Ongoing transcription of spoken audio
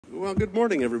Well, good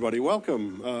morning, everybody.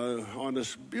 Welcome on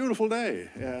this beautiful day.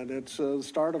 And it's the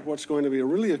start of what's going to be a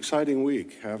really exciting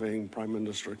week, having Prime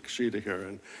Minister Kishida here.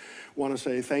 And want to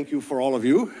say thank you for all of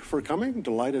you for coming.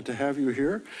 Delighted to have you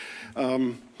here. Let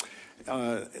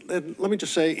me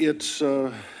just say, it's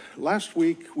last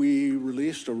week we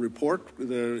released a report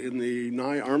in the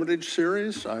Nye Armitage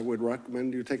series. I would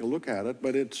recommend you take a look at it,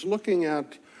 but it's looking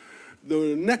at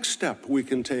the next step we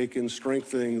can take in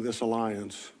strengthening this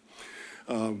alliance.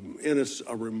 And it's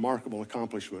a remarkable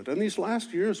accomplishment. And these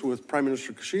last years with Prime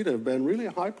Minister Kishida have been really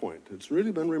a high point. It's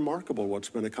really been remarkable what's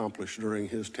been accomplished during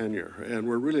his tenure. And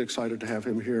we're really excited to have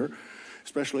him here,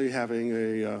 especially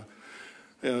having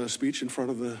a speech in front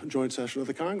of the joint session of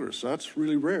the Congress. That's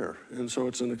really rare, and so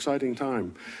it's an exciting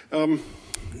time.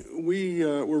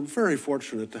 We're very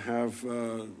fortunate to have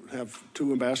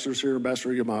two ambassadors here,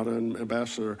 Ambassador Yamada and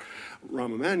Ambassador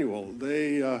Rahm Emanuel.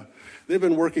 They've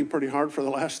been working pretty hard for the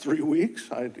last 3 weeks,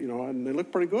 and they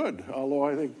look pretty good. Although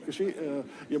I think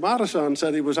Yamada-san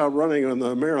said he was out running on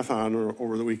the marathon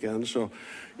over the weekend, so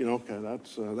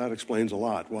that explains a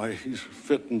lot why he's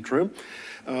fit and trim.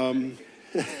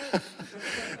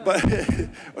 But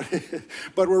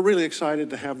we're really excited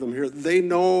to have them here. They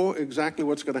know exactly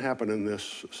what's going to happen in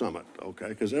this summit, okay,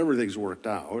 because everything's worked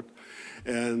out.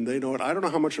 And they know it. I don't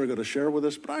know how much they're going to share with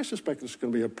us, but I suspect it's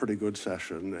going to be a pretty good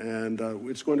session. And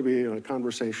it's going to be a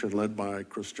conversation led by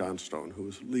Chris Johnstone,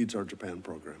 who leads our Japan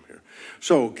program here.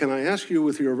 So can I ask you,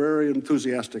 with your very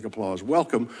enthusiastic applause,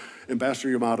 welcome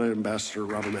Ambassador Yamada and Ambassador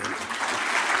Rahm Emanuel.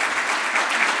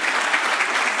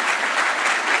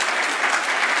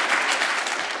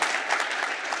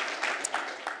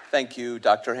 Thank you,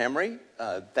 Dr. Hamre.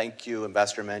 Thank you,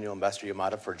 Ambassador Emanuel, Ambassador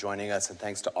Yamada, for joining us, and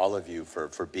thanks to all of you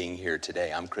for being here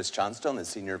today. I'm Chris Johnstone, the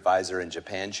Senior Advisor and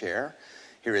Japan Chair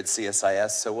here at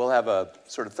CSIS, so we'll have a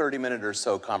sort of 30-minute or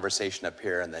so conversation up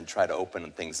here and then try to open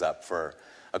things up for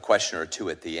a question or two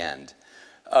at the end.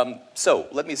 So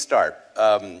let me start.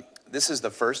 This is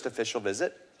the first official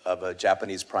visit of a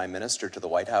Japanese Prime Minister to the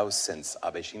White House since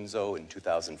Abe Shinzo in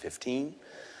 2015.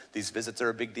 These visits are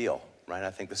a big deal. Right?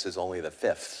 I think this is only the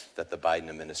 5th that the Biden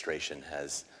administration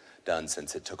has done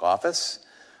since it took office.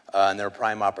 And they're a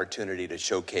prime opportunity to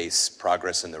showcase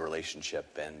progress in the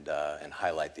relationship and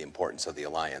highlight the importance of the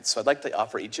alliance. So I'd like to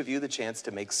offer each of you the chance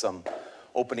to make some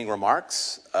opening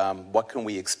remarks. What can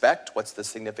we expect? What's the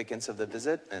significance of the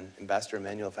visit? And Ambassador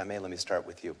Emanuel, if I may, let me start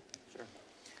with you. Sure.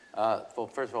 Well,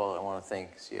 first of all, I want to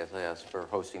thank CSIS for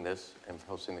hosting this and for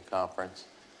hosting the conference.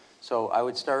 So I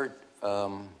would start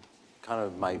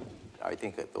I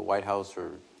think that the White House,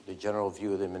 or the general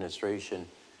view of the administration,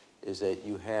 is that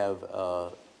you have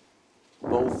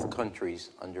both countries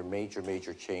under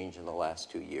major change in the last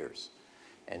 2 years.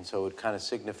 And so it kind of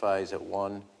signifies that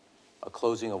a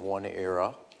closing of one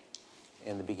era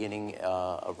and the beginning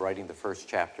of writing the first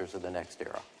chapters of the next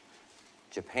era.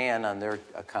 Japan, on their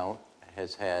account,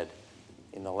 has had,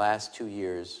 in the last 2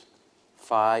 years,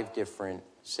 5 different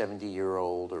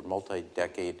 70-year-old or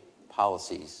multi-decade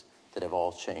policies that have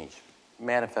all changed,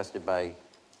 manifested by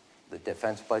the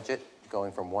defense budget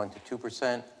going from 1% to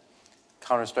 2%,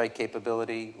 counterstrike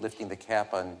capability, lifting the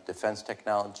cap on defense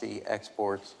technology,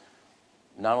 exports,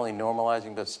 not only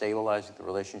normalizing but stabilizing the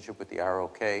relationship with the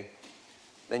ROK.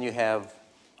 Then you have,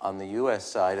 on the U.S.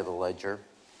 side of the ledger,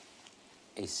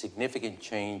 a significant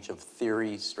change of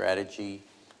theory, strategy,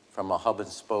 from a hub and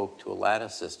spoke to a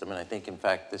lattice system. And I think, in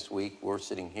fact, this week we're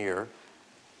sitting here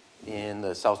in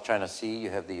the South China Sea.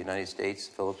 You have the United States,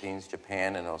 Philippines,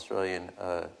 Japan, and Australian,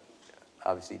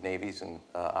 obviously, navies and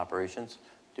operations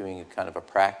doing a kind of a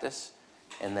practice.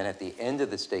 And then at the end of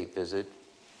the state visit,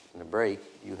 in the break,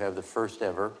 you have the first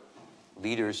ever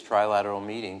leaders trilateral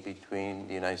meeting between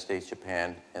the United States,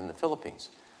 Japan, and the Philippines.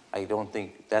 I don't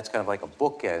think that's kind of like a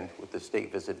bookend with the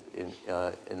state visit in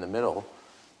the middle.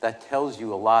 That tells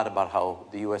you a lot about how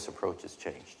the U.S. approach has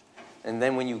changed. And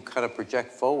then when you kind of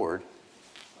project forward,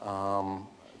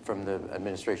 from the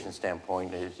administration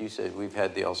standpoint, as you said, we've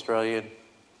had the Australian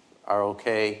ROK,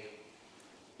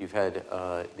 you've had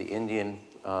the Indian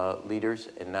leaders,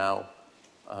 and now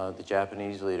the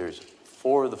Japanese leaders.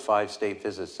 4 of the 5 state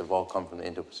visits have all come from the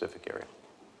Indo-Pacific area.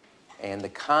 And the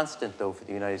constant, though, for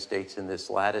the United States in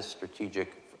this lattice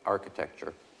strategic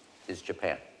architecture is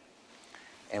Japan.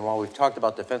 And while we've talked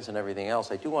about defense and everything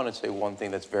else, I do want to say one thing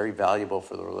that's very valuable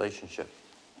for the relationship.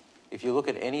 If you look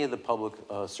at any of the public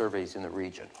surveys in the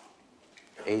region,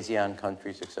 ASEAN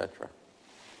countries, etc.,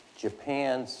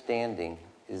 Japan's standing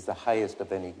is the highest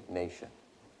of any nation.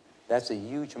 That's a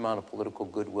huge amount of political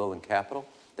goodwill and capital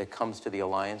that comes to the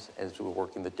alliance as we're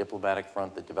working the diplomatic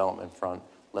front, the development front,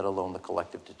 let alone the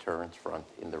collective deterrence front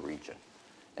in the region.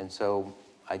 And so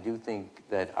I do think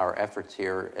that our efforts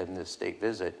here in this state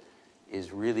visit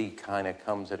is really kind of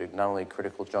comes at a not only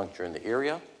critical juncture in the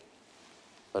area,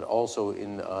 but also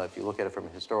in, if you look at it from a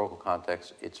historical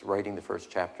context, it's writing the first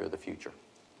chapter of the future.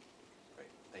 Great,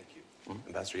 thank you.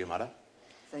 Ambassador Yamada?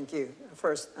 Thank you.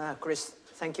 First, Chris,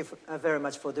 thank you very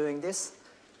much for doing this.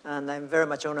 And I'm very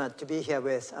much honored to be here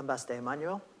with Ambassador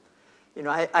Emanuel. You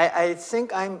know, I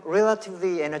think I'm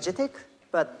relatively energetic,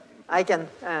 but I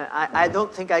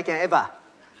don't think I can ever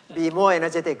be more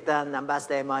energetic than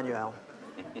Ambassador Emanuel.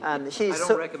 And I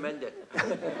don't recommend it.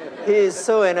 He is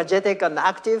so energetic and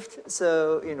active.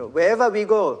 So, you know, wherever we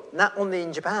go, not only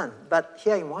in Japan, but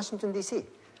here in Washington, D.C.,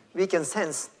 we can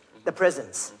sense the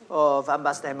presence of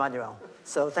Ambassador Emanuel.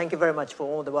 So thank you very much for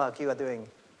all the work you are doing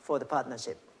for the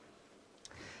partnership.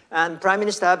 And Prime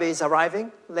Minister Abe is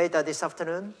arriving later this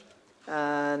afternoon.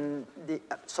 And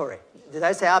sorry, did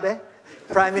I say Abe?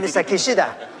 Prime Minister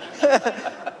Kishida.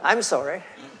 I'm sorry.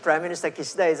 Prime Minister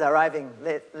Kishida is arriving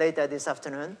later this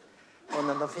afternoon on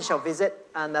an official visit.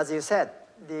 And as you said,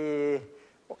 the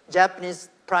Japanese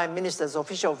Prime Minister's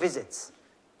official visits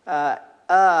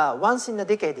are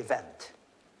once-in-a-decade event.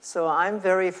 So I'm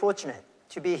very fortunate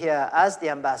to be here as the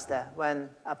ambassador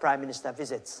when a Prime Minister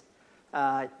visits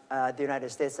the United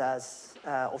States as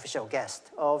official guest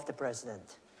of the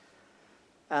President.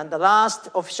 And the last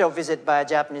official visit by a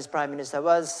Japanese Prime Minister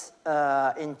was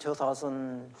in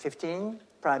 2015,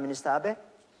 Prime Minister Abe.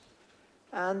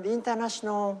 And the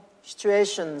international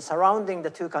situation surrounding the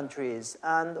two countries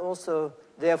and also,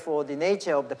 therefore, the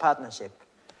nature of the partnership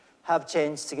have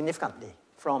changed significantly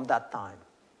from that time.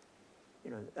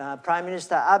 You know, Prime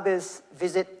Minister Abe's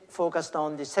visit focused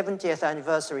on the 70th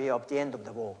anniversary of the end of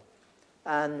the war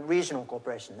and regional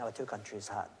cooperation our two countries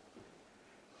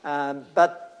had.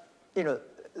 But, you know,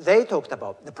 they talked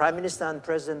about, the Prime Minister and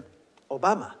President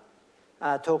Obama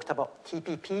talked about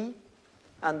TPP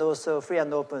and also free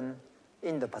and open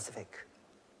Indo-Pacific.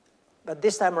 But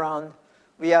this time around,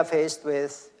 we are faced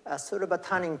with a sort of a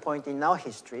turning point in our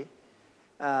history,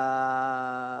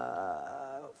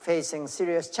 facing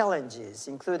serious challenges,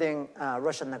 including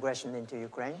Russian aggression into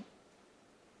Ukraine,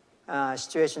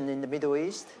 situation in the Middle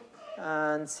East,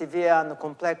 and severe and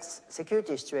complex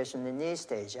security situation in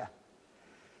East Asia.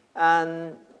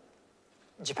 And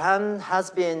Japan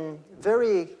has been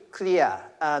very clear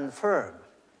and firm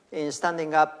in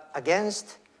standing up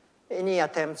against any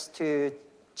attempts to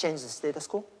change the status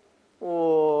quo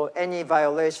or any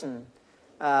violation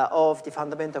of the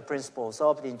fundamental principles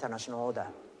of the international order.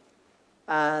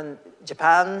 And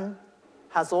Japan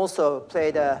has also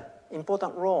played an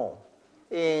important role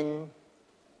in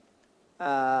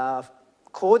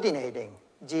coordinating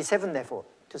G7 effort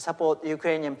to support the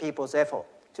Ukrainian people's effort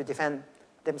to defend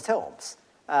themselves,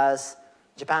 as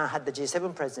Japan had the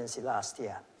G7 presidency last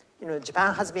year. You know,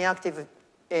 Japan has been active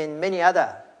in many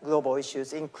other global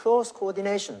issues in close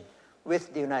coordination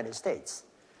with the United States.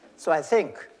 So I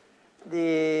think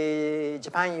the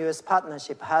Japan-US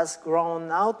partnership has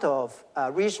grown out of a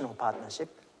regional partnership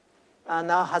and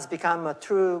now has become a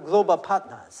true global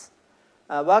partners,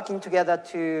 working together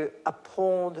to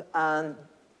uphold and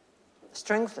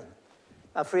strengthen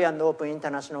a free and open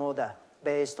international order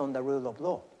based on the rule of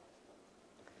law.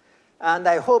 And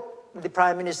I hope the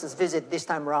Prime Minister's visit this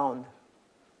time around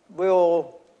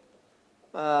will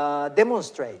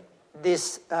demonstrate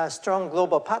this strong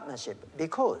global partnership,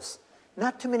 because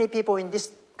not too many people in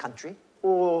this country,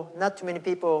 or not too many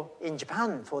people in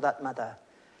Japan for that matter,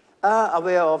 are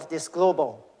aware of this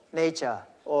global nature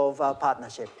of our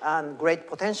partnership and great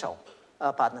potential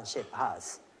our partnership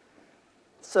has.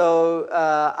 So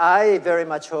I very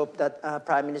much hope that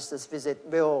Prime Minister's visit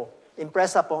will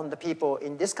impress upon the people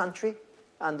in this country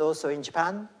and also in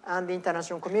Japan and the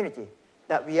international community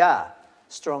that we are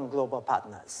strong global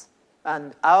partners.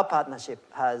 And our partnership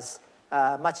has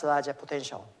much larger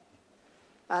potential.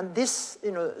 And this,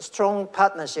 you know, strong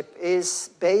partnership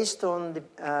is based on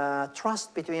the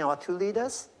trust between our two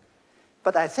leaders.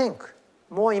 But I think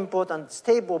more important,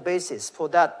 stable basis for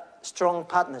that strong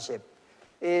partnership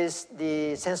is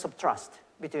the sense of trust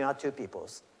between our two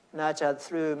peoples, nurtured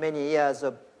through many years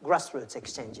of grassroots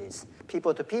exchanges,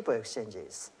 people-to-people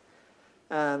exchanges,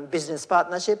 business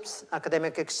partnerships,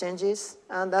 academic exchanges,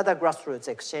 and other grassroots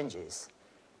exchanges.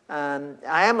 And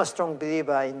I am a strong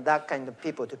believer in that kind of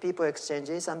people-to-people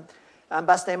exchanges. And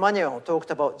Ambassador Emanuel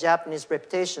talked about Japanese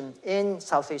reputation in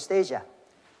Southeast Asia.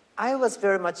 I was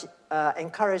very much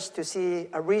encouraged to see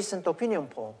a recent opinion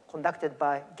poll conducted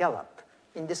by Gallup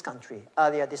in this country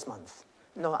earlier this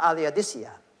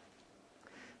year.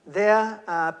 There,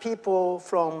 people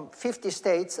from 50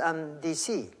 states and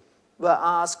DC were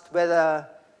asked whether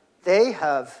they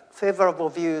have favorable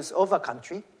views of a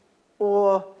country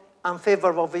or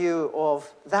unfavorable view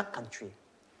of that country.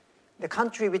 The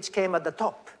country which came at the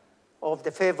top of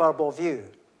the favorable view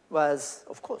was,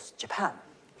 of course, Japan.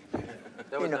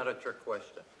 That was not a trick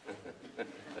question.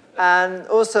 And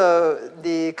also,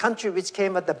 the country which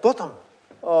came at the bottom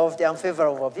of the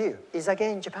unfavorable view is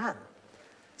again Japan.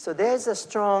 So there's a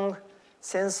strong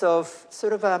sense of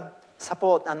sort of a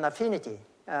support and affinity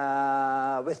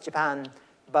with Japan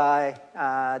by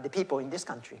the people in this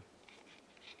country.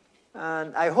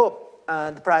 And I hope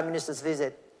the Prime Minister's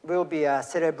visit will be a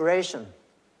celebration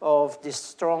of this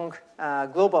strong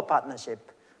global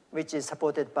partnership, which is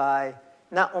supported by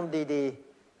not only the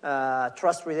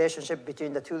trust relationship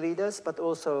between the two leaders, but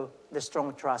also the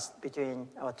strong trust between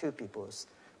our two peoples.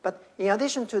 But in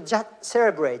addition to just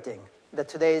celebrating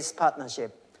today's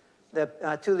partnership, the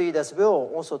two leaders will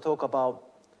also talk about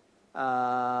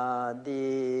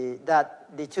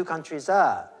that the two countries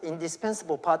are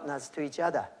indispensable partners to each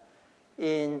other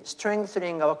in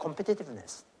strengthening our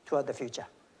competitiveness toward the future.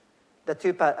 The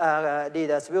two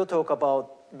leaders will talk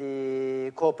about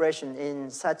the cooperation in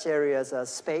such areas as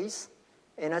space,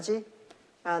 energy,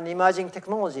 and emerging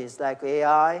technologies like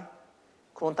AI,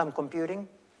 quantum computing,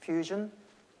 fusion,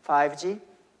 5G.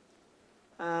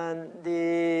 And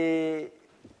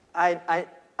I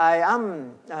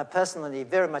am personally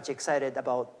very much excited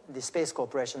about the space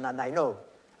cooperation, and I know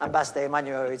Ambassador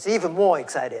Emanuel is even more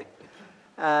excited.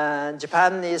 And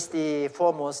Japan is the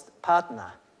foremost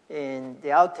partner in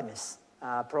the Artemis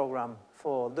program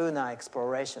for lunar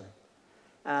exploration.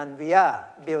 And we are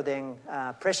building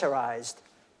a pressurized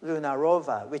lunar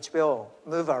rover, which will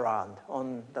move around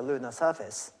on the lunar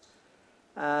surface.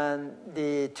 And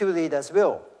the two leaders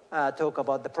will talk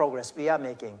about the progress we are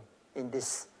making in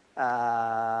this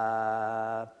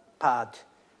part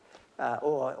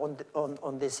or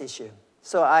on this issue.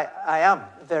 So I am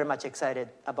very much excited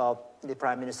about the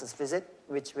Prime Minister's visit,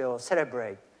 which will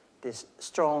celebrate this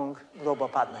strong global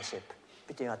partnership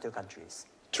between our two countries.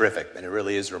 Terrific, and it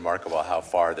really is remarkable how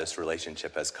far this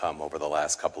relationship has come over the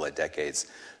last couple of decades.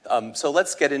 So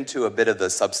let's get into a bit of the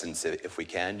substance, if we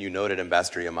can. You noted,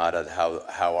 Ambassador Yamada,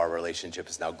 how our relationship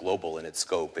is now global in its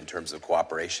scope in terms of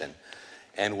cooperation.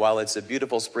 And while it's a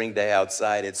beautiful spring day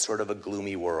outside, it's sort of a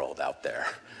gloomy world out there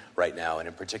right now. And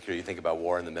in particular, you think about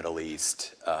war in the Middle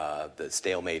East, the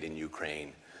stalemate in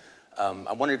Ukraine.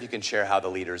 I wonder if you can share how the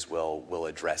leaders will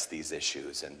address these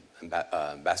issues. And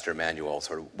Ambassador Emanuel,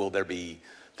 will there be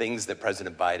things that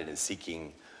President Biden is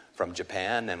seeking from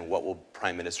Japan, and what will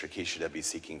Prime Minister Kishida be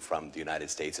seeking from the United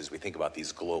States as we think about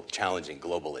these challenging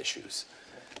global issues?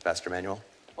 Ambassador Emanuel?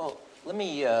 Well, let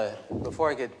me, before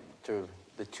I get to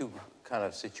the two kind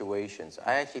of situations,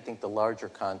 I actually think the larger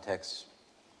context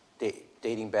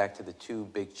dating back to the two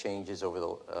big changes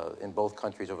over in both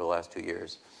countries over the last 2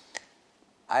 years,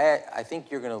 I think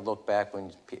you're going to look back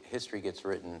when history gets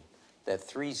written that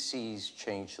 3 C's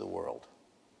changed the world: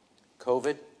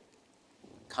 COVID,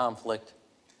 conflict,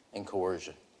 and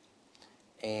coercion.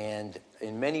 And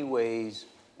in many ways,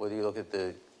 whether you look at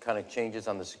the kind of changes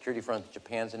on the security front that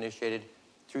Japan's initiated,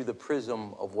 through the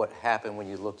prism of what happened when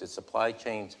you looked at supply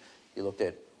chains, you looked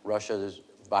at Russia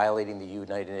violating the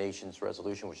United Nations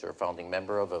resolution, which they're a founding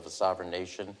member of a sovereign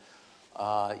nation.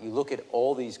 You look at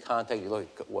all these contexts, you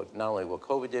look at not only what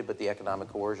COVID did, but the economic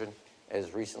coercion,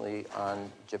 as recently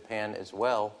on Japan as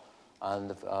well, on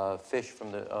the fish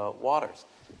from the waters.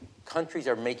 Countries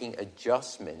are making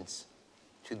adjustments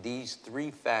to these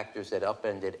 3 factors that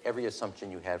upended every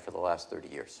assumption you had for the last 30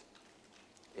 years,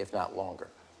 if not longer.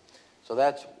 So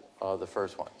that's the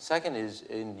first one. Second is,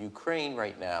 in Ukraine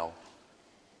right now,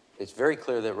 it's very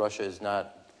clear that Russia is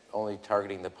not only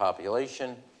targeting the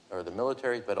population or the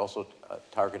military, but also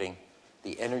targeting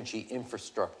the energy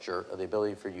infrastructure, the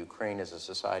ability for Ukraine as a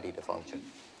society to function.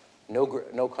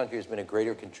 No country has been a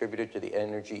greater contributor to the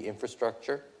energy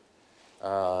infrastructure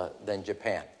than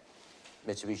Japan.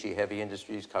 Mitsubishi Heavy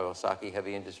Industries, Kawasaki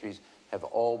Heavy Industries have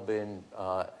all been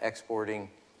exporting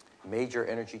major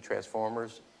energy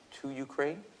transformers to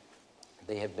Ukraine.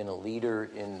 They have been a leader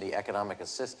in the economic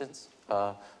assistance,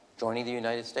 joining the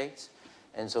United States.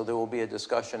 And so there will be a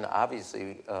discussion,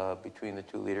 obviously, between the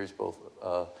two leaders, both,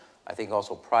 I think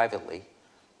also privately,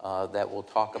 that will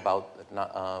talk about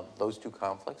those two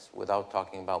conflicts without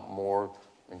talking about more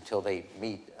until they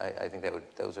meet. I think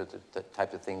those are the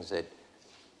type of things that,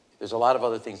 there's a lot of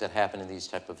other things that happen in these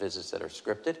type of visits that are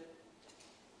scripted.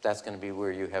 That's going to be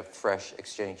where you have fresh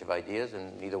exchange of ideas,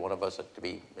 and neither one of us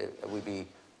we'd be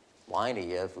lying to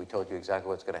you if we told you exactly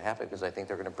what's going to happen, because I think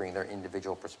they're going to bring their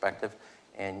individual perspective.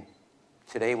 And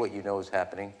today what you know is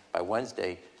happening, by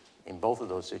Wednesday, in both of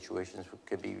those situations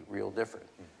could be real different.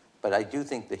 But I do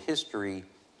think the history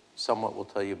somewhat will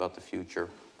tell you about the future,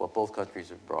 what both countries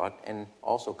have brought. And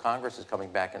also Congress is coming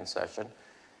back in session.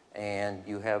 And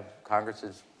you have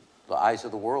Congress's, the eyes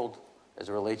of the world as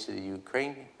it relates to the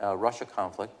Ukraine-Russia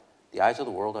conflict. The eyes of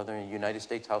the world are in the United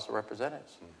States House of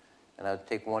Representatives. And I'd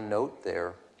take one note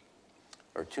there,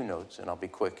 or two notes, and I'll be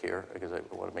quick here because I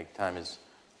want to make time.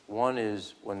 One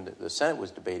is when the Senate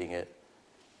was debating it,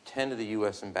 10 of the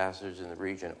U.S. ambassadors in the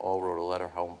region all wrote a letter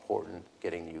how important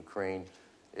getting the Ukraine,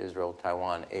 Israel,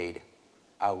 Taiwan aid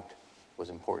out was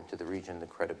important to the region and the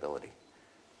credibility.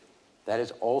 That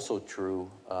is also true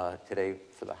today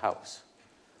for the House.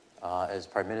 As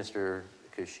Prime Minister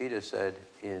Kishida said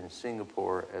in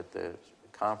Singapore at the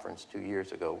conference 2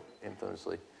 years ago,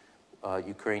 infamously,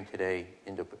 Ukraine today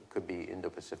could be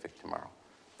Indo-Pacific tomorrow.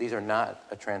 These are not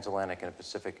a transatlantic and a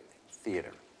Pacific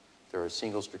theater. They're a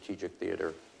single strategic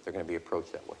theater. They're going to be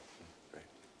approached that way. Right.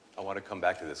 I want to come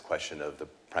back to this question of the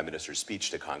Prime Minister's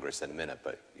speech to Congress in a minute,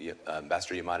 but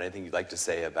Ambassador Yamada, anything you'd like to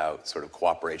say about sort of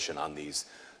cooperation on these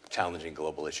challenging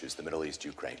global issues, the Middle East,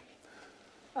 Ukraine?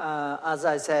 As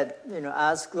I said,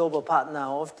 as global partner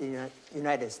of the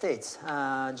United States,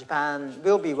 Japan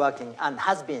will be working and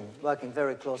has been working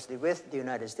very closely with the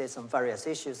United States on various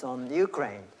issues on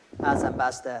Ukraine. As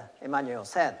Ambassador Emanuel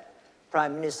said,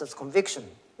 Prime Minister's conviction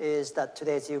is that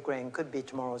today's Ukraine could be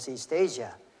tomorrow's East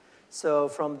Asia. So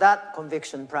from that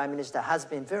conviction, Prime Minister has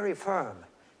been very firm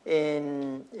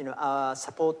in our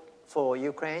support for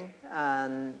Ukraine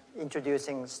and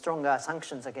introducing stronger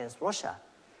sanctions against Russia.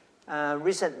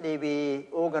 Recently, we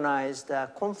organized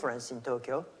a conference in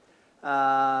Tokyo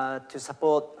to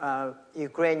support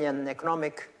Ukrainian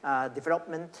economic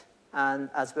development and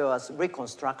as well as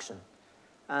reconstruction.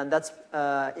 And that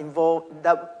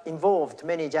involved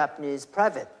many Japanese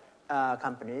private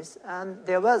companies, and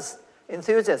there was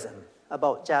enthusiasm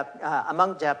about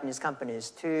among Japanese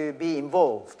companies to be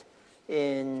involved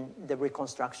in the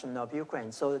reconstruction of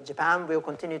Ukraine. So Japan will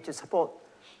continue to support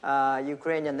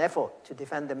Ukrainian effort to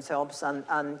defend themselves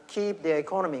and keep their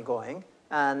economy going.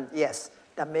 And yes,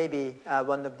 that may be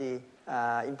one of the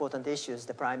important issues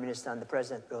the Prime Minister and the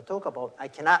President will talk about. I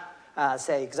cannot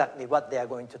say exactly what they are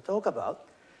going to talk about.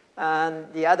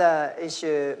 And the other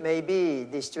issue may be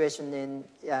the situation in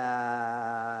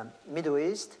Middle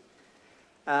East.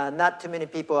 Not too many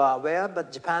people are aware,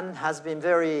 but Japan has been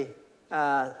very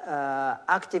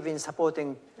active in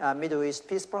supporting Middle East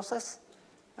peace process.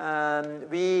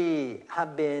 We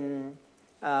have been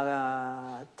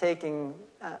taking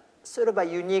sort of a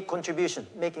unique contribution,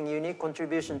 making a unique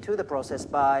contribution to the process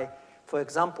by, for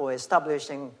example,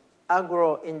 establishing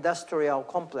agro-industrial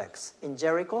complex in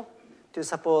Jericho to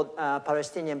support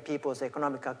Palestinian people's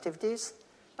economic activities.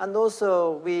 And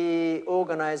also we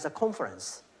organized a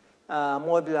conference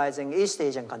mobilizing East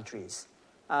Asian countries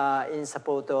in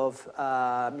support of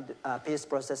peace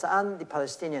process and the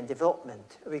Palestinian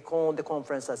development. We call the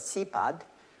conference as CPAD,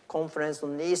 Conference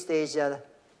on East Asia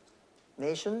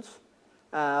Nations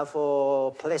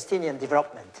for Palestinian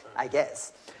Development, I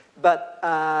guess. But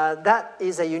that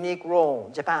is a unique role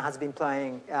Japan has been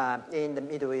playing in the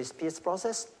Middle East peace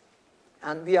process.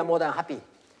 And we are more than happy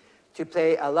to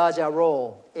play a larger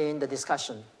role in the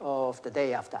discussion of the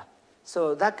day after.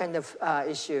 So that kind of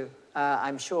issue,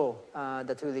 I'm sure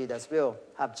the two leaders will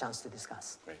have a chance to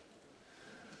discuss. Great.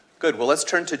 Good. Well, let's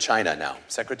turn to China now.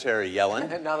 Secretary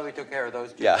Yellen. Now that we took care of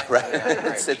those two. Yeah, right.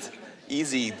 It's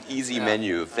easy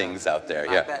menu of things out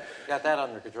there. Yeah. Got that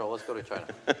under control. Let's go to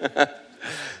China.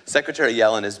 Secretary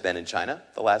Yellen has been in China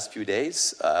the last few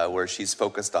days, where she's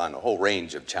focused on a whole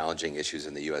range of challenging issues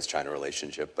in the U.S.-China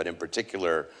relationship, but in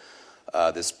particular,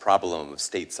 this problem of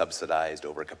state-subsidized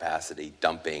overcapacity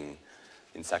dumping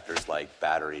in sectors like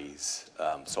batteries,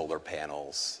 solar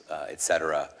panels, et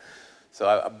cetera. So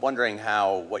I'm wondering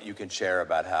what you can share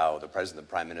about how the President and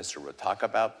the Prime Minister will talk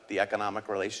about the economic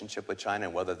relationship with China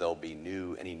and whether there'll be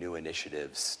any new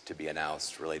initiatives to be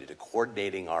announced related to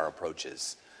coordinating our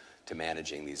approaches to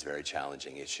managing these very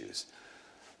challenging issues.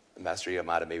 Ambassador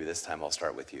Yamada, maybe this time I'll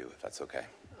start with you, if that's okay.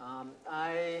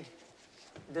 I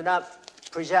do not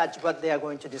prejudge what they are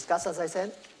going to discuss, as I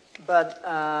said, but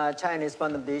China is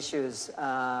one of the issues,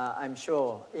 I'm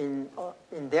sure, in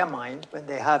their mind when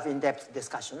they have in-depth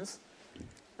discussions.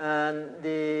 And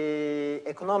the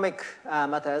economic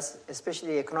matters,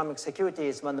 especially economic security,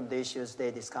 is one of the issues they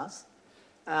discuss.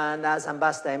 And as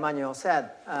Ambassador Emanuel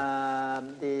said,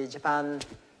 the Japan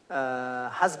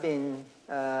has been,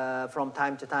 from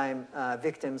time to time,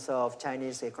 victims of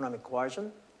Chinese economic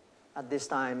coercion. At this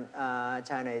time,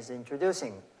 China is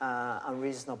introducing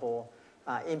unreasonable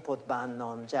import ban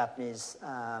on Japanese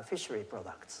fishery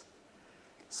products.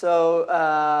 So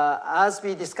as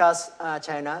we discuss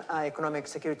China, economic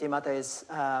security matter is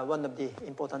one of the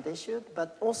important issues,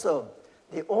 but also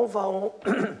the overall,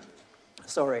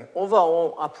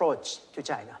 overall approach to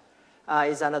China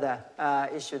is another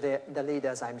issue that the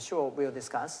leaders, I'm sure, will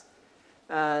discuss.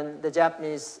 And the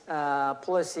Japanese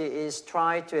policy is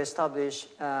try to establish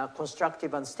a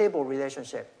constructive and stable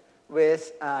relationship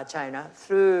with China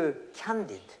through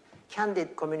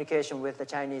candid communication with the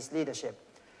Chinese leadership.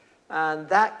 And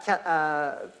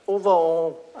that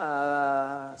overall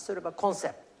sort of a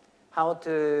concept, how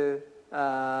to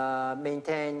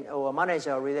maintain or manage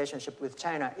our relationship with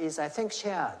China is, I think,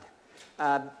 shared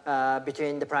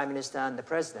between the Prime Minister and the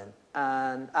President.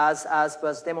 And as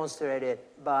was demonstrated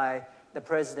by the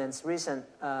President's recent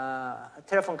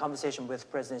telephone conversation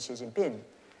with President Xi Jinping,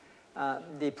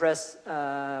 the press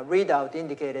readout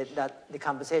indicated that the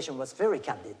conversation was very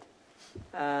candid.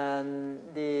 And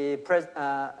the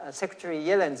Secretary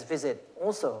Yellen's visit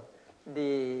also,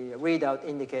 the readout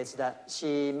indicates that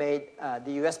she made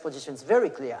the US positions very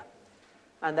clear.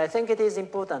 And I think it is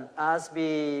important as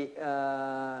we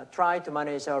try to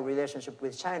manage our relationship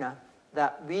with China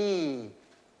that we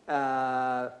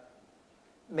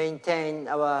maintain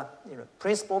our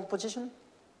principled position.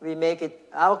 We make it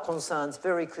our concerns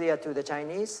very clear to the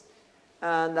Chinese,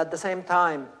 and at the same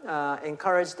time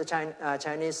encourage the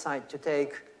Chinese side to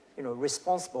take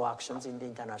responsible actions in the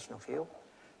international field,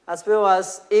 as well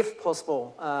as, if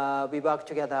possible, we work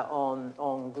together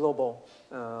on global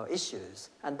issues.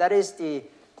 And that is the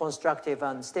constructive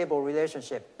and stable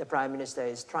relationship the Prime Minister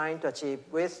is trying to achieve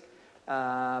with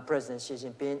President Xi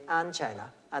Jinping and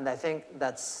China. And I think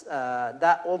that's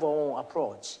that overall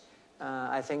approach.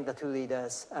 I think the two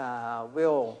leaders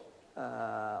will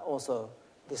also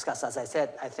discuss. As I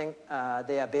said, I think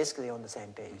they are basically on the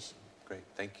same page. Great,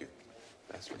 thank you.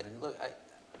 Look,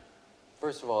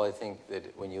 first of all, I think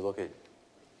that when you look at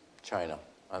China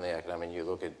on the economy, you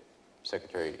look at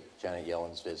Secretary Janet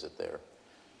Yellen's visit there,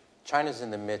 China's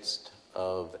in the midst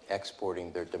of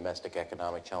exporting their domestic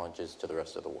economic challenges to the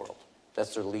rest of the world.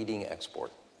 That's their leading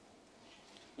export.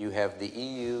 You have the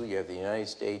EU, you have the United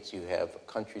States, you have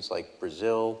countries like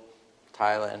Brazil,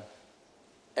 Thailand.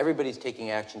 Everybody's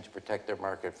taking action to protect their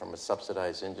market from a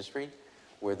subsidized industry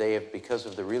where they have, because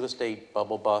of the real estate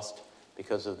bubble bust,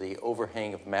 because of the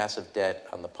overhang of massive debt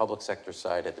on the public sector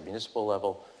side at the municipal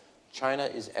level, China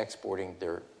is exporting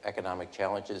their economic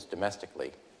challenges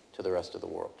domestically to the rest of the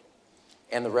world.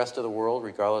 And the rest of the world,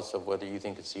 regardless of whether you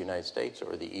think it's the United States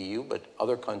or the EU, but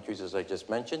other countries, as I just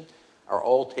mentioned, are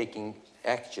all taking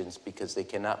actions because they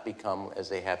cannot become, as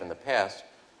they have in the past.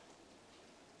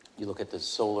 You look at the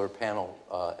solar panel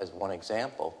as one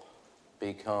example,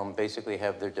 basically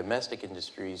have their domestic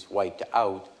industries wiped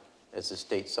out as the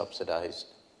state-subsidized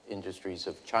industries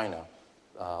of China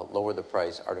lower the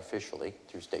price artificially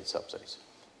through state subsidies.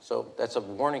 So that's a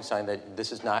warning sign that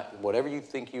this is not, whatever you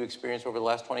think you experienced over the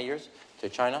last 20 years to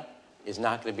China is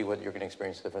not going to be what you're going to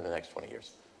experience for the next 20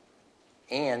 years.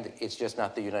 And it's just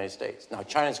not the United States. Now,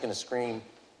 China's going to scream,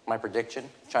 my prediction,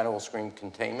 China will scream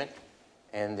containment.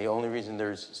 And the only reason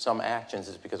there's some actions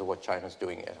is because of what China's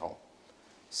doing at home.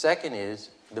 Second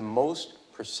is the most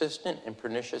persistent and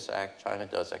pernicious act China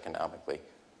does economically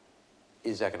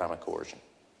is economic coercion.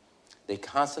 They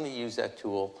constantly use that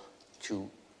tool to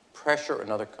pressure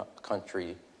another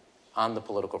country on the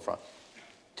political front.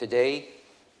 Today,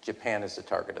 Japan is the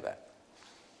target of that.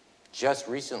 Just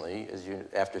recently,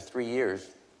 after 3 years,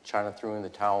 China threw in the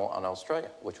towel on Australia,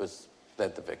 which was the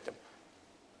victim.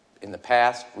 In the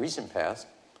past, recent past,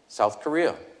 South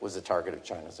Korea was the target of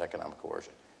China's economic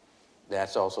coercion.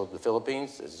 That's also the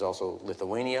Philippines. It's also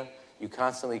Lithuania. You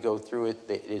constantly go through it.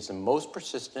 It is the most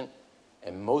persistent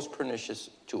and most pernicious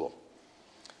tool.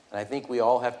 And I think we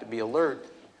all have to be alert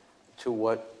to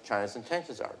what China's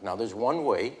intentions are. Now, there's one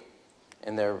way,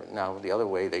 and now the other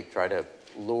way, they try to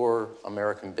lure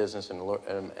American business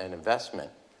and investment.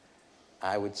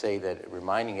 I would say that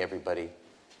reminding everybody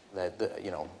that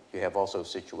you have also a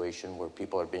situation where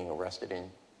people are being arrested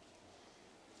in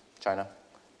China.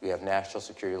 You have national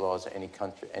security laws.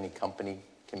 Any company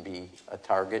can be a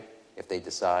target if they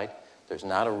decide. There's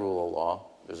not a rule of law.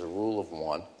 There's a rule of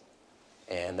one.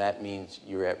 And that means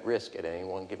you're at risk at any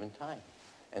one given time.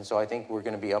 And so I think we're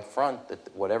going to be upfront that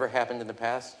whatever happened in the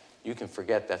past, you can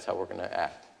forget that's how we're going to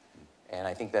act. And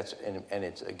I think that's, and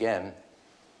it's, again,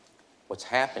 what's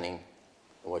happening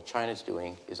and what China's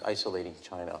doing is isolating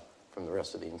China from the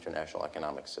rest of the international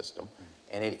economic system.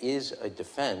 And it is a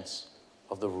defense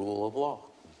of the rule of law.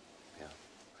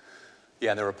 Yeah,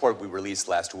 in the report we released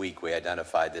last week, we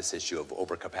identified this issue of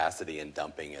overcapacity and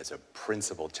dumping as a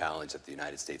principal challenge that the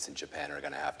United States and Japan are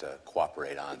going to have to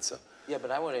cooperate on. So, yeah,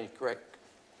 but I want to correct.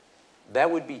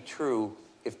 That would be true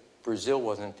if Brazil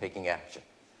wasn't taking action.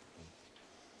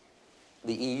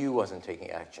 The EU wasn't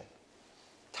taking action.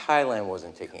 Thailand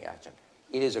wasn't taking action.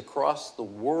 It is across the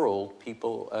world,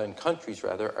 people and countries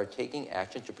rather are taking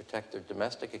action to protect their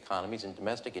domestic economies and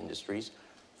domestic industries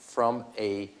from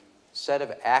a set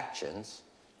of actions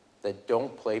that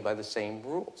don't play by the same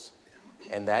rules.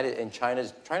 And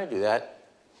China's trying to do that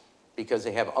because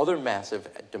they have other massive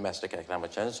domestic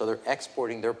economic challenges, so they're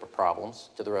exporting their problems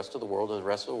to the rest of the world, and the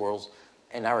rest of the world's.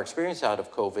 And our experience out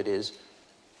of COVID is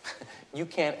you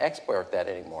can't export that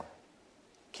anymore.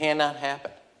 Cannot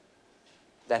happen.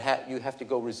 You have to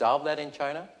go resolve that in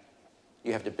China.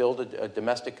 You have to build a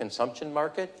domestic consumption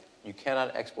market. You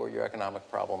cannot export your economic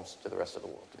problems to the rest of the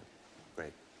world.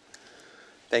 Great.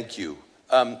 Thank you.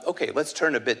 Okay, let's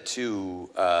turn a bit to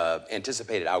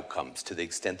anticipated outcomes to the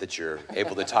extent that you're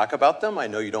able to talk about them. I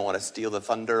know you don't want to steal the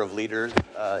thunder of leaders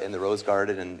in the Rose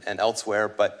Garden and elsewhere,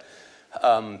 but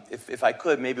if I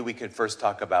could, maybe we could first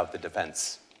talk about the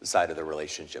defense side of the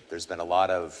relationship. There's been a lot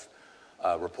of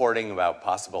reporting about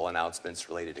possible announcements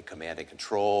related to command and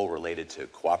control, related to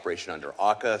cooperation under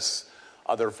AUKUS,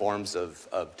 other forms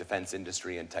of defense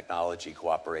industry and technology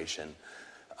cooperation.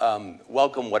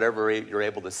 Welcome whatever you're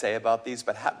able to say about these,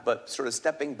 but sort of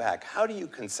stepping back, how do you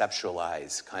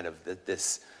conceptualize kind of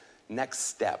this next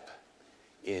step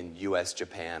in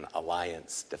U.S.-Japan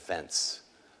alliance defense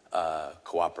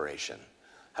cooperation?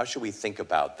 How should we think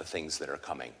about the things that are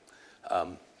coming?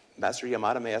 Ambassador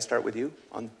Yamada, may I start with you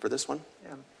for this one?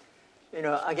 Yeah. You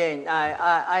know, again,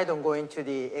 I don't go into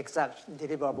the exact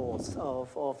deliverables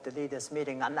of the leaders'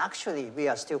 meeting, and actually, we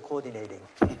are still coordinating.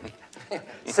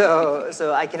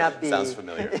 so I cannot be. Sounds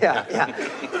familiar. Yeah.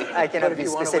 I cannot be specific. If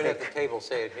you want to win at the table,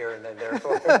 say it here and then there.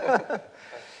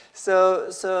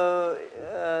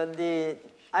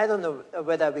 I don't know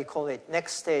whether we call it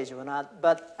next stage or not,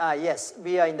 but yes,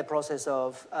 we are in the process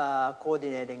of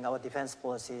coordinating our defense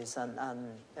policies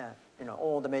and you know,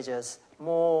 all the measures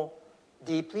more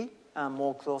deeply and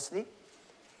more closely.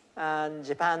 And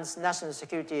Japan's national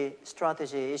security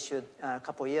strategy issued a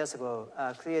couple of years ago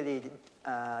clearly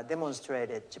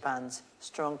demonstrated Japan's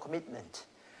strong commitment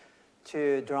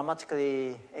to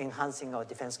dramatically enhancing our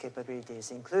defense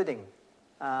capabilities, including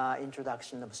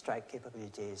introduction of strike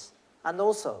capabilities, and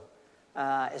also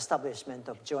establishment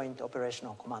of joint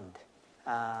operational command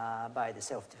by the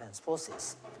self-defense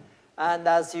forces. And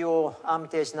as your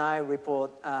Armitage 9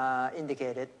 report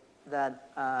indicated, that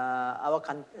our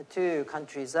two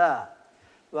countries are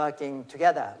working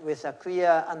together with a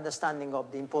clear understanding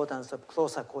of the importance of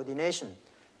closer coordination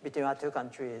between our two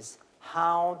countries,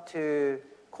 how to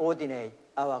coordinate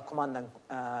our command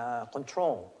and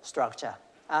control structure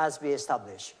as we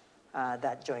establish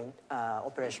that joint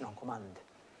operational command.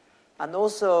 And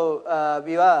also,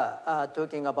 we are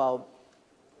talking about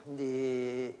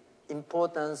the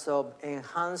importance of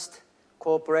enhanced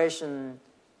cooperation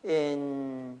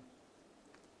in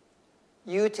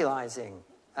utilizing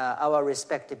our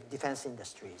respective defense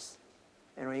industries,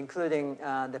 you know, including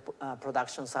the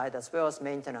production side as well as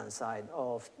maintenance side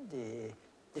of the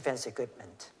defense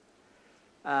equipment.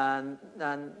 And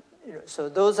you know, so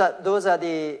those are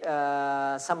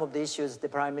the some of the issues the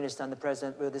Prime Minister and the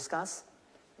President will discuss.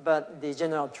 But the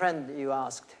general trend you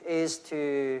asked is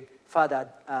to further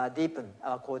deepen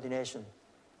our coordination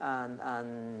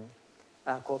and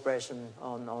cooperation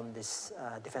on these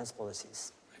defense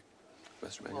policies.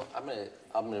 Mr. Emanuel. Well,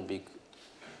 I'm going to be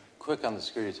quick on the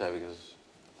security side because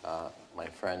my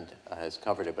friend has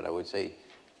covered it. But I would say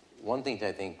one thing that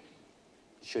I think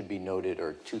should be noted,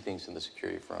 or two things in the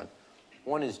security front.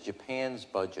 One is Japan's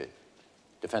budget,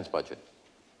 defense budget,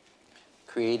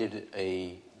 created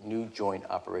a new joint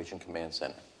operation command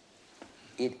center.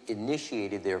 It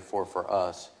initiated, therefore, for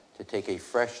us to take a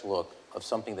fresh look of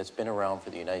something that's been around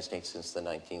for the United States since the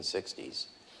 1960s.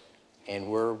 And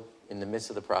we're in the midst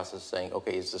of the process saying,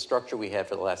 okay, is the structure we had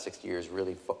for the last 60 years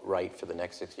really right for the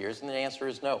next 60 years? And the answer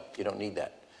is no, you don't need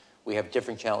that. We have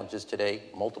different challenges today,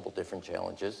 multiple different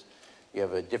challenges. You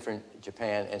have a different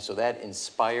Japan, and so that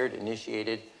inspired,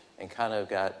 initiated, and kind of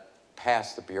got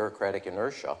past the bureaucratic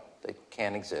inertia that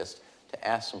can exist to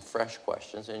ask some fresh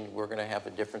questions, and we're going to have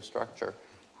a different structure.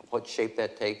 What shape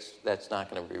that takes, that's not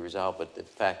going to be resolved, but the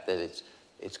fact that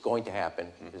it's going to happen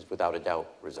is without a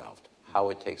doubt resolved. How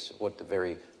it takes, what the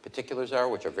very particulars are,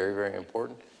 which are very, very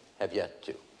important, have yet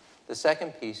to. The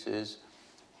second piece is,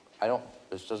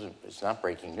 it's not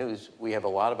breaking news. We have a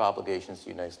lot of obligations to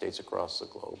the United States across the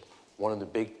globe. One of the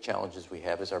big challenges we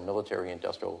have is our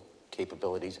military-industrial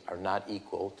capabilities are not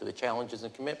equal to the challenges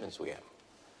and commitments we have.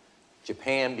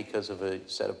 Japan, because of a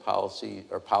set of policy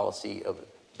of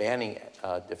banning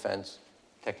defense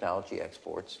technology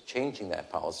exports, changing that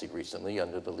policy recently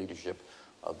under the leadership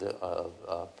of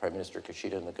Prime Minister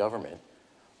Kishida and the government,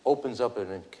 opens up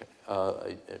an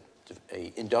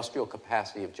industrial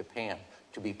capacity of Japan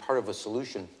to be part of a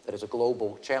solution that is a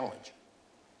global challenge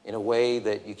in a way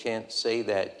that you can't say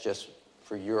that just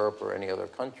for Europe or any other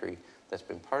country that's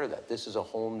been part of that. This is a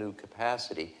whole new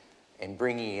capacity, and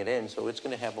bringing it in, so it's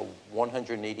going to have a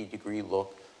 180-degree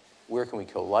look. Where can we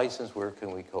co-license? Where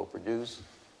can we co-produce?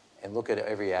 And look at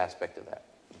every aspect of that.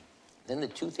 Then the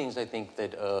two things I think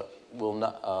that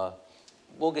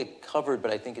will get covered,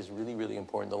 but I think is really, really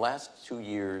important. The last 2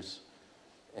 years,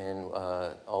 and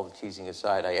all the teasing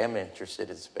aside, I am interested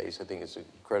in space. I think it's an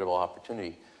incredible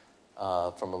opportunity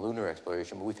from a lunar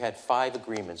exploration. But we've had 5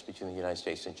 agreements between the United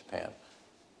States and Japan.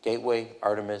 Gateway,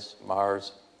 Artemis,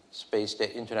 Mars,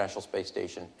 International Space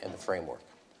Station, and the framework.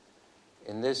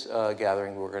 In this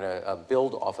gathering, we're going to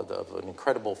build off of an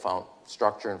incredible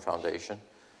structure and foundation.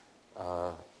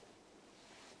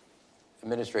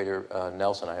 Administrator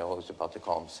Nelson, I always about to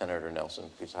call him Senator Nelson,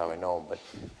 because how I know him, but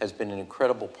has been an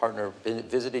incredible partner,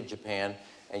 visited Japan,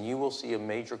 and you will see a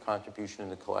major contribution in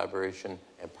the collaboration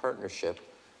and partnership,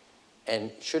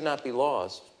 and should not be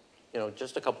lost. You know,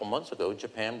 just a couple months ago,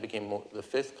 Japan became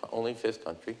the only fifth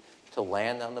country to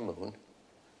land on the moon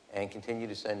and continue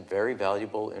to send very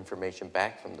valuable information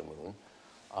back from the moon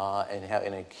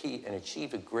and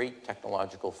achieve a great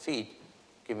technological feat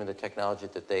given the technology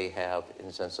that they have in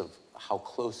the sense of how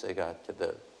close they got to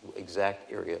the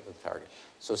exact area of the target.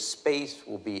 So space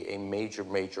will be a major,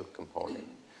 major component.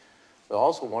 But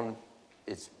also one,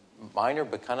 it's minor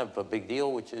but kind of a big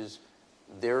deal, which is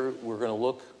we're going to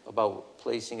look about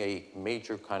placing a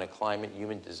major kind of climate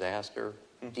human disaster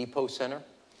depot center.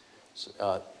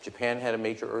 Japan had a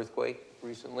major earthquake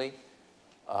recently.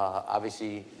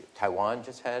 Obviously, Taiwan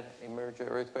just had a major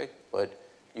earthquake, but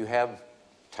you have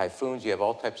typhoons, you have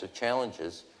all types of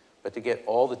challenges, but to get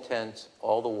all the tents,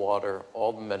 all the water,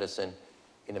 all the medicine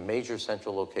in a major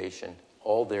central location,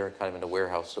 all there kind of in a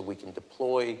warehouse, so we can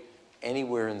deploy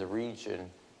anywhere in the region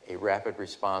a rapid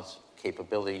response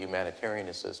capability, humanitarian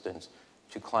assistance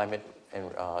to climate and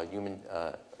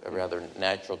rather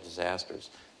natural disasters.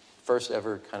 First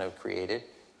ever kind of created,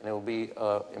 and it will be,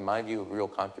 in my view, a real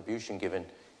contribution given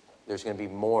there's going to be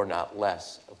more, not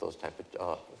less, of those type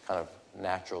of kind of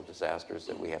natural disasters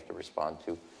that we have to respond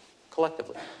to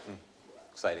collectively.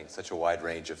 Exciting, such a wide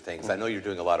range of things. I know you're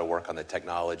doing a lot of work on the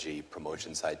technology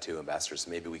promotion side too, Ambassador,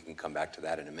 so maybe we can come back to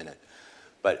that in a minute.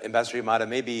 But Ambassador Yamada,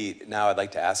 maybe now I'd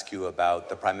like to ask you about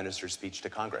the Prime Minister's speech to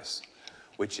Congress,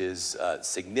 which is a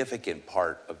significant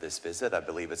part of this visit. I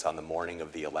believe it's on the morning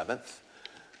of the 11th.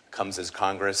 Comes as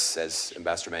Congress, as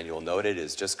Ambassador Emanuel noted,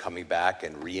 is just coming back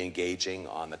and re-engaging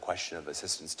on the question of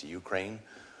assistance to Ukraine.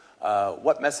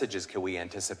 What messages can we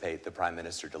anticipate the Prime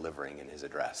Minister delivering in his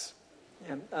address?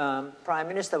 Yeah, Prime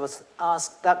Minister was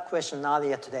asked that question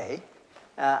earlier today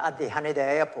at the Haneda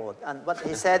Airport, and what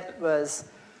he said was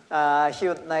he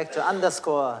would like to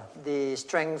underscore the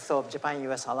strength of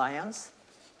Japan-US alliance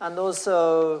and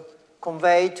also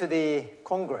convey to the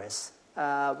Congress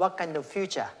what kind of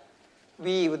future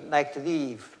we would like to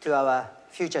leave to our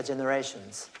future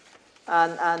generations,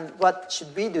 and what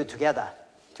should we do together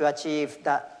to achieve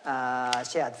that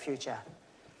shared future.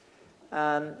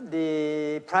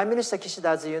 The Prime Minister Kishida,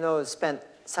 as you know, spent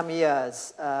some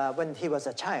years when he was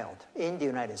a child in the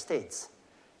United States.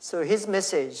 So his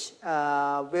message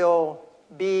will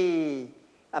be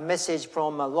a message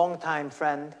from a longtime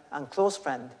friend and close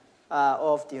friend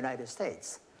of the United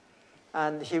States.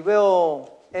 And he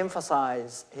will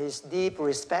emphasize his deep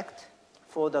respect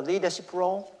for the leadership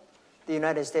role the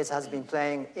United States has been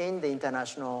playing in the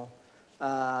international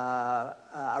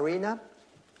arena,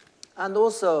 and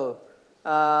also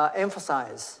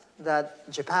emphasize that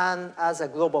Japan, as a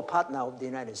global partner of the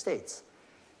United States,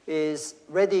 is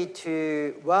ready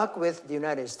to work with the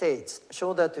United States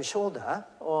shoulder to shoulder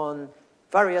on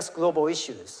various global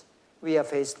issues we are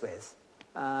faced with,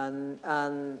 and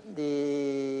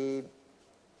the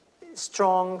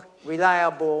strong,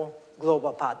 reliable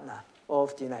global partner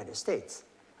of the United States.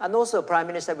 And also, Prime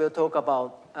Minister will talk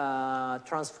about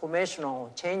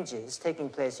transformational changes taking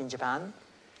place in Japan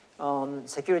on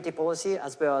security policy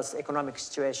as well as economic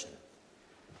situation.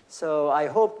 So I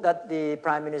hope that the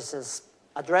Prime Minister's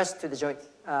address to the joint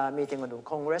meeting of the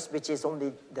Congress, which is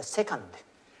only the second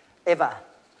ever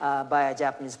by a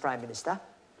Japanese Prime Minister,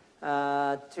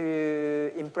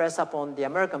 to impress upon the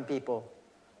American people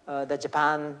that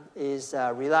Japan is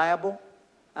a reliable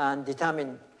and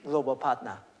determined global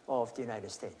partner of the United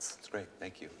States. That's great.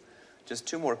 Thank you. Just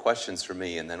two more questions for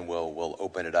me, and then we'll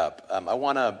open it up. I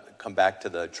want to come back to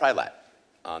the trilat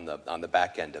on the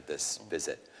back end of this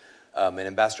visit. And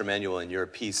Ambassador Emanuel, in your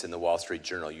piece in the Wall Street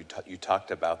Journal, you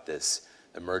talked about this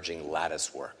emerging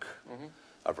lattice work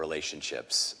of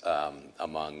relationships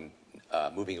among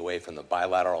moving away from the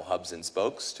bilateral hubs and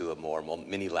spokes to a more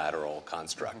minilateral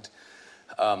construct.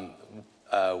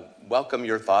 Welcome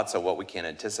your thoughts on what we can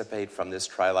anticipate from this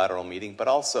trilateral meeting, but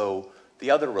also the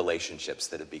other relationships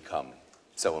that have become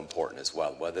so important as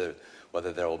well, whether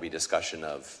there will be discussion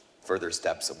of further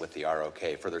steps with the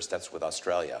ROK, further steps with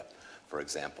Australia, for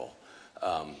example.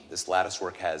 This lattice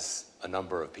work has a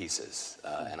number of pieces,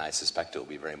 and I suspect it will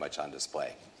be very much on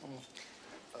display.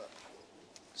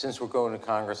 Since we're going to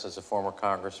Congress as a former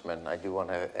congressman, I do want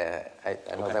to,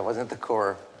 I know that wasn't the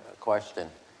core question,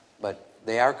 but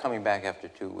they are coming back after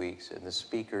 2 weeks, and the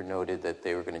speaker noted that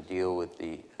they were going to deal with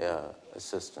the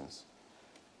assistance.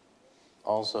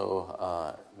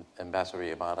 Also, Ambassador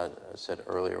Yamada said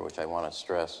earlier, which I want to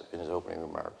stress in his opening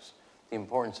remarks, the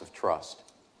importance of trust.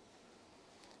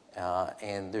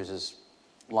 And there's this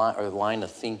line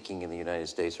of thinking in the United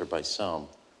States, or by some,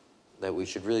 that we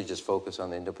should really just focus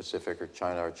on the Indo-Pacific or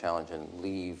China or challenge and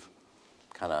leave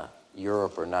kind of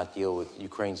Europe or not deal with,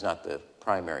 Ukraine's not the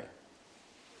primary.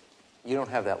 You don't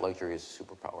have that luxury as a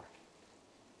superpower.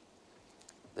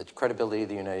 The credibility of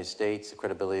the United States, the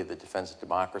credibility of the defense of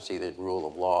democracy, the rule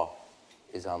of law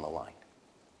is on the line.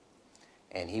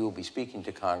 And he will be speaking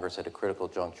to Congress at a critical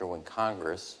juncture when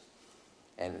Congress,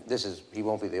 and this is, he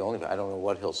won't be the only, I don't know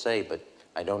what he'll say, but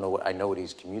I know what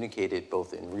he's communicated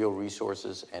both in real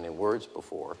resources and in words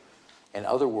before, and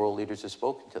other world leaders have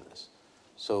spoken to this.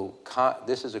 So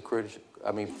this is a critical,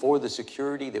 I mean, for the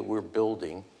security that we're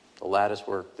building, the lattice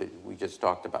work that we just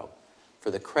talked about,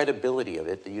 for the credibility of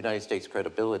it, the United States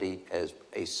credibility as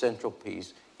a central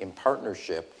piece in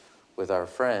partnership with our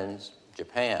friends,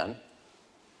 Japan,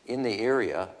 in the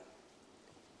area,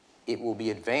 it will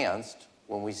be advanced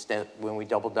when we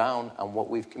double down on what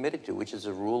we've committed to, which is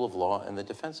the rule of law and the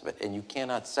defense of it. And you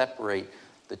cannot separate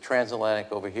the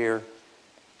transatlantic over here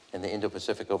and the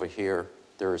Indo-Pacific over here.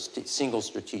 They're a single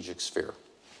strategic sphere.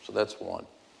 So that's one.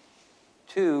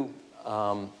 Two,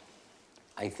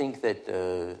 I think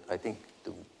the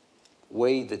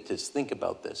way that to think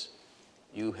about this,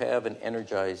 you have an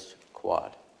energized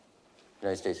Quad. The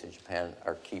United States and Japan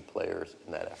are key players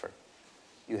in that effort.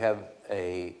 You have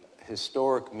a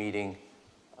historic meeting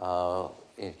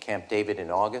in Camp David in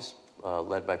August,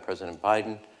 led by President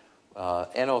Biden,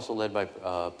 and also led by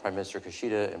Prime Minister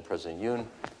Kishida and President Yoon,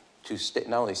 to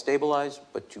not only stabilize,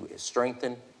 but to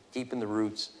strengthen, deepen the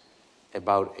roots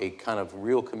about a kind of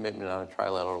real commitment on a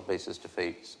trilateral basis to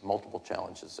face multiple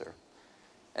challenges there.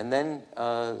 And then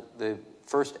the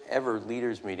first ever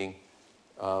leaders meeting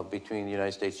between the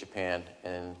United States, Japan,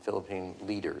 and Philippine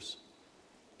leaders.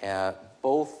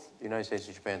 Both the United States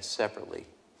and Japan separately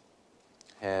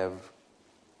have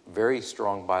very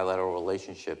strong bilateral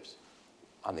relationships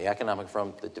on the economic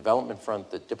front, the development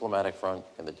front, the diplomatic front,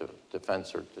 and the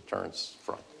defense or deterrence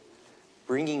front.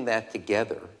 Bringing that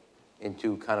together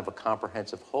into kind of a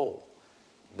comprehensive whole.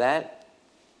 That,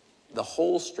 the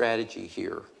whole strategy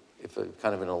here, if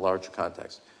kind of in a larger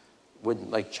context,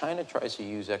 when like China tries to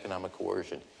use economic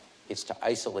coercion, it's to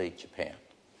isolate Japan.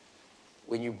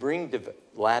 When you bring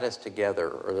lattice together,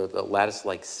 or the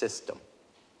lattice-like system,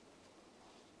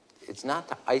 it's not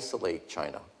to isolate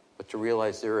China, but to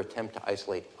realize their attempt to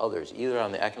isolate others, either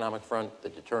on the economic front, the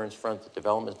deterrence front, the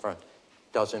development front,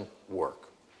 doesn't work.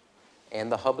 And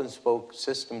the hub and spoke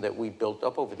system that we built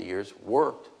up over the years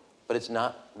worked, but it's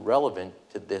not relevant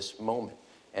to this moment.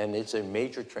 And it's a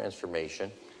major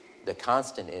transformation. The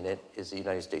constant in it is the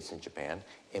United States and Japan,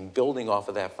 and building off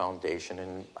of that foundation,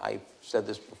 and I've said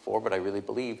this before, but I really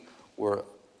believe we're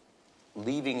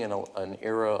leaving an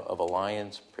era of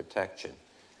alliance protection,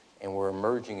 and we're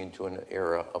emerging into an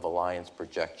era of alliance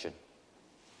projection.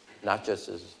 Not just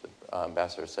as the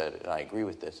ambassador said, and I agree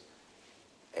with this,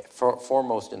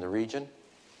 foremost in the region,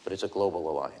 but it's a global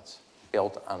alliance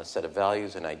built on a set of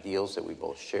values and ideals that we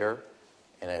both share,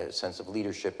 and a sense of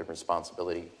leadership and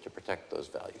responsibility to protect those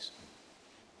values.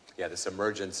 Yeah, this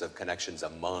emergence of connections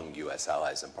among U.S.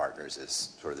 allies and partners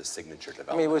is sort of the signature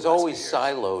development. I mean, it was always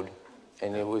siloed,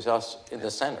 and it was us in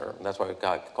the center, and that's why it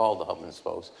got called the hub and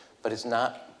spokes, but it's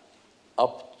not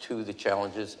up to the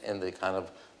challenges and the kind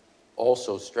of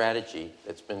also strategy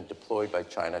that's been deployed by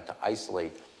China to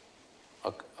isolate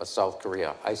a South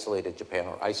Korea, isolated Japan,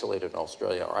 or isolated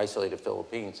Australia, or isolated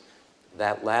Philippines.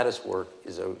 That lattice work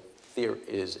is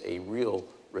a real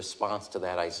response to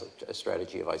that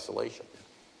strategy of isolation.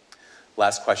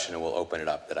 Last question, and we'll open it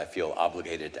up, that I feel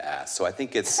obligated to ask. So I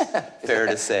think it's fair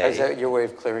to say... Is that your way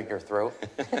of clearing your throat?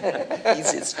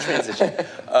 It's transition.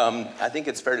 I think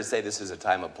it's fair to say this is a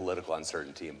time of political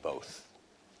uncertainty in both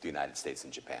the United States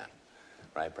and Japan.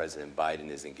 Right? President Biden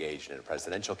is engaged in a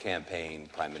presidential campaign.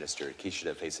 Prime Minister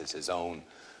Kishida faces his own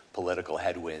political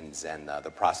headwinds and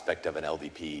the prospect of an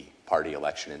LDP party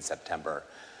election in September.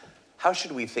 How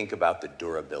should we think about the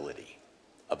durability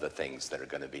of the things that are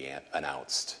going to be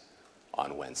announced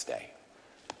on Wednesday?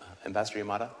 Ambassador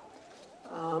Yamada?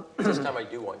 This time I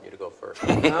do want you to go first.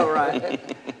 All right.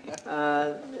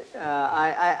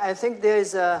 I think there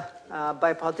is a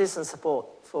bipartisan support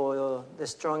for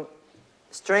the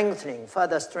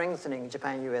further strengthening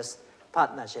Japan-US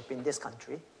partnership in this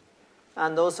country.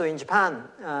 And also in Japan,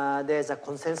 there's a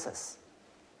consensus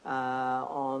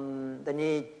on the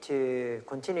need to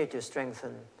continue to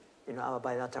strengthen our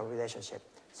bilateral relationship.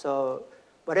 So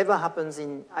whatever happens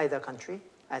in either country,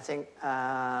 I think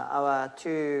our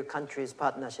two countries'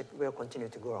 partnership will continue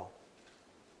to grow.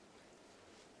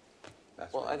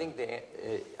 Well, I think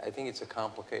it's a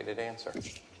complicated answer.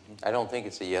 I don't think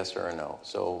it's a yes or a no.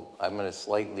 So I'm going to just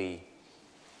slightly,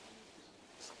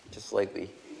 this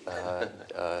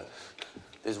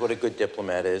is what a good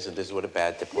diplomat is, and this is what a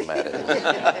bad diplomat is.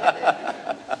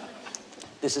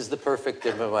 This is the perfect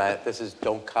diplomat. This is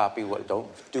don't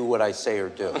do what I say or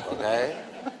do, okay?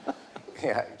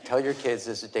 Yeah, tell your kids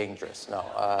this is dangerous. No.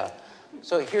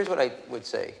 So here's what I would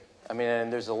say. I mean,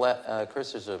 and there's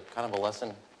Chris, there's a kind of a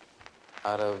lesson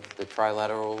out of the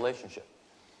trilateral relationship.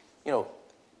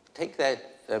 Take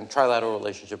that trilateral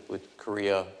relationship with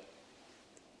Korea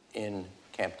in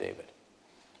Camp David.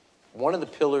 One of the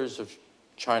pillars of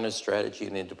China's strategy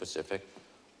in the Indo-Pacific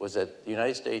was that the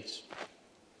United States,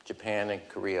 Japan, and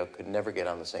Korea could never get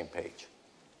on the same page.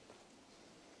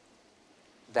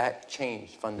 That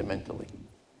changed fundamentally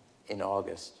in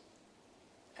August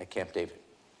at Camp David.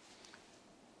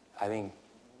 I think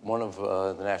one of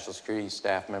the national security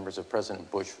staff members of President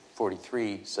Bush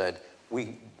 43 said,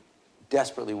 we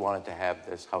desperately wanted to have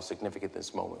this, how significant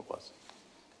this moment was.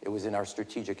 It was in our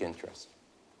strategic interest.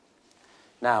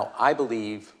 Now, I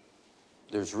believe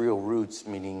there's real roots,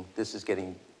 meaning this is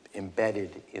getting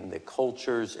embedded in the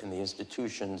cultures and the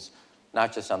institutions,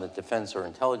 not just on the defense or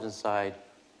intelligence side,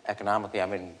 economically. I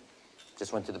mean,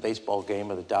 just went to the baseball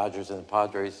game of the Dodgers and the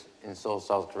Padres in Seoul,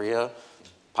 South Korea.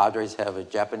 Padres have a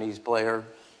Japanese player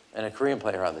and a Korean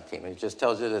player on the team. It just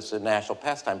tells you that it's a national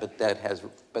pastime,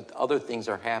 but other things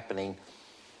are happening.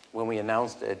 When we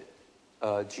announced at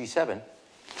G7,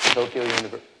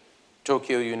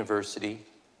 Tokyo University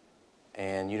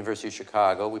and University of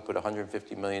Chicago, we put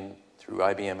 $150 million through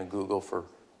IBM and Google for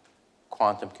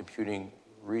quantum computing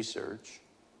research.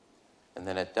 And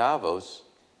then at Davos,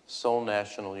 Seoul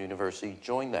National University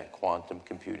joined that quantum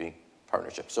computing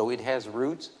partnership. So it has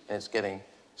roots and it's getting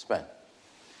spent.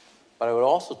 But I would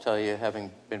also tell you, having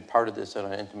been part of this at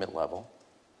an intimate level,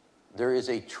 there is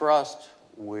a trust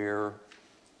where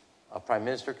Prime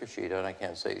Minister Kishida, and I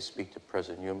can't speak to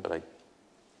President Yoon, but I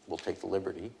will take the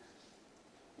liberty,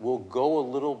 will go a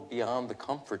little beyond the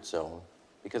comfort zone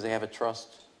because they have a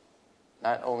trust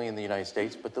not only in the United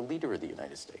States, but the leader of the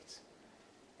United States.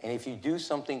 And if you do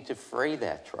something to fray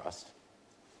that trust,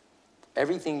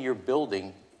 everything you're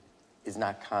building is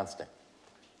not constant.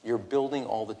 You're building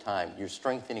all the time. You're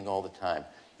strengthening all the time.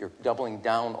 You're doubling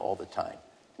down all the time.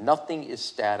 Nothing is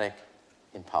static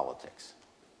in politics.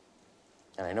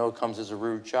 And I know it comes as a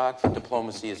rude shock, but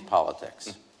diplomacy is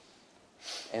politics.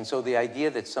 And so the idea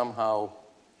that somehow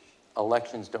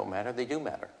elections don't matter, they do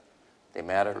matter. They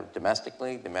matter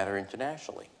domestically, they matter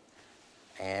internationally.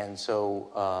 And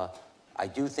so I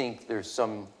do think there's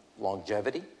some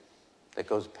longevity that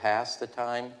goes past the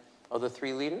time of the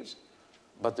three leaders.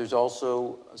 But there's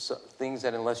also things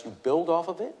that unless you build off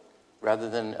of it, rather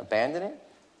than abandon it,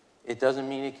 it doesn't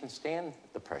mean it can stand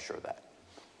the pressure of that.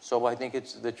 So I think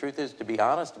the truth is, to be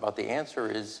honest about the answer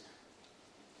is,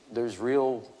 there's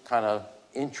real kind of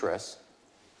interests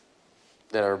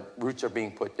that our roots are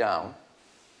being put down,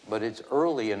 but it's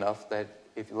early enough that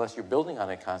unless you're building on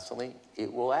it constantly,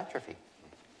 it will atrophy.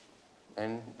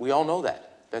 And we all know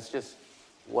that. That's just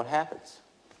what happens.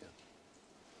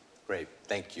 Great,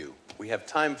 thank you. We have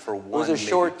time for one. It was a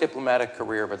short diplomatic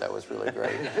career, but that was really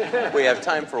great. We have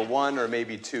time for one or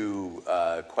maybe two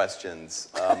questions.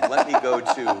 Let me go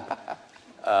to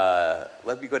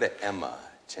Emma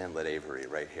Chandler-Avery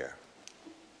right here.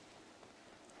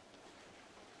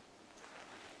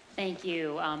 Thank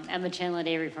you. Emma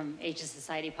Chandler-Avery from Asia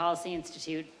Society Policy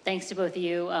Institute. Thanks to both of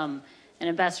you. And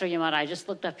Ambassador Yamada, I just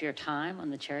looked up your time on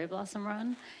the Cherry Blossom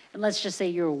Run, and let's just say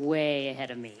you're way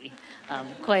ahead of me.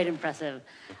 Quite impressive.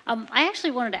 I actually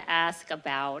wanted to ask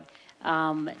about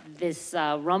this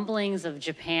rumblings of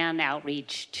Japan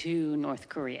outreach to North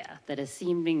Korea that is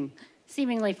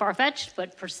seemingly far-fetched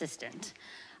but persistent.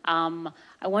 I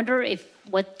wonder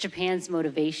what Japan's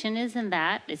motivation is in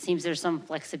that. It seems there's some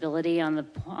flexibility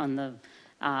from the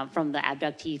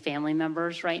abductee family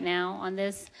members right now on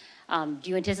this. Do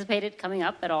you anticipate it coming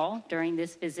up at all during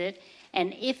this visit?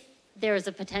 And if there is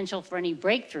a potential for any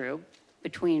breakthrough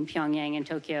between Pyongyang and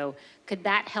Tokyo, could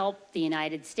that help the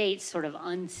United States sort of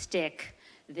unstick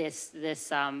this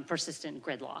persistent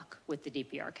gridlock with the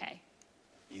DPRK?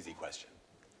 Easy question.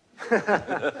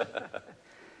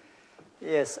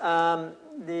 Yes,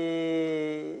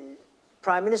 the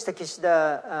Prime Minister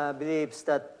Kishida believes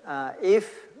that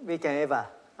if we can ever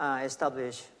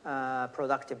establish a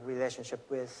productive relationship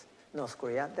with North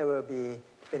Korea, that will be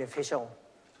beneficial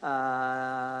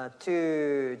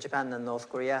to Japan and North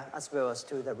Korea, as well as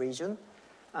to the region,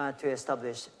 to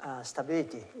establish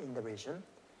stability in the region.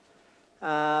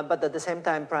 But at the same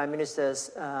time, Prime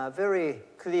Minister's very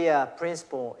clear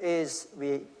principle is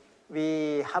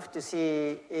we have to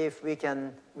see if we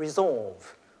can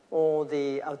resolve all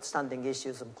the outstanding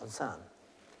issues of concern.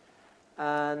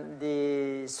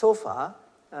 And so far,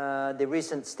 the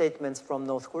recent statements from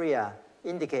North Korea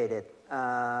indicated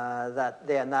that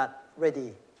they are not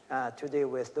ready to deal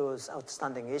with those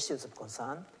outstanding issues of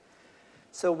concern.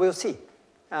 So we'll see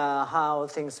how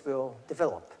things will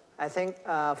develop. I think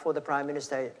for the Prime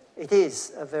Minister, it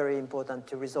is very important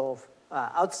to resolve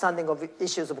outstanding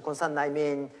issues of concern. I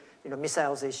mean,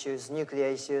 missiles issues, nuclear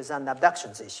issues, and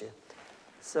abductions issue.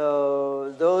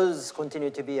 So those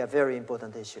continue to be a very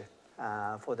important issue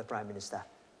for the Prime Minister.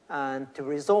 And to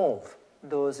resolve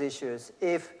those issues,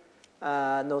 if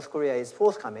North Korea is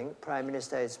forthcoming, Prime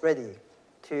Minister is ready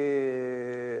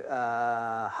to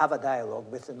have a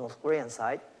dialogue with the North Korean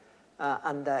side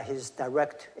under his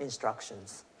direct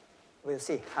instructions. We'll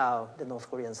see how the North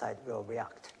Korean side will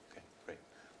react. Okay, great.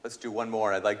 Let's do one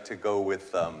more. I'd like to go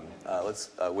with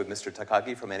with Mr.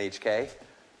 Takagi from NHK.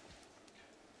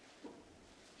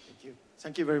 Thank you.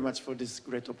 Thank you very much for this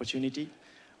great opportunity.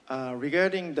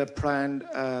 Regarding the planned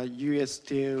U.S.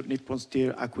 Steel, Nippon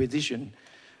Steel acquisition,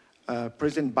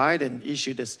 President Biden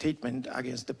issued a statement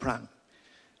against the plan.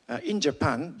 In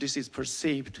Japan, this is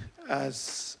perceived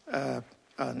as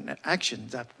an action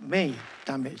that may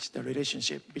damage the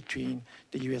relationship between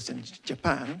the U.S. and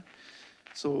Japan.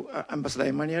 So, Ambassador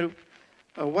Emanuel,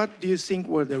 what do you think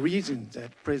were the reasons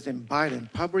that President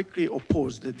Biden publicly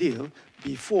opposed the deal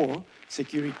before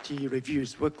security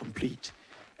reviews were complete?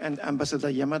 And Ambassador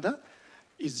Yamada,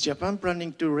 is Japan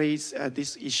planning to raise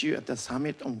this issue at the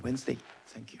summit on Wednesday?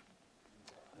 Thank you.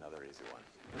 Another easy one.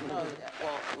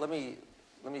 Well,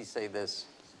 let me say this.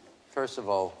 First of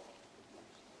all,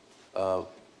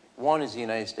 one is the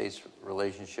United States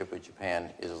relationship with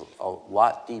Japan is a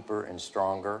lot deeper and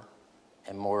stronger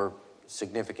and more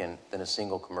significant than a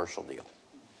single commercial deal.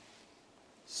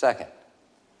 Second,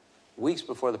 weeks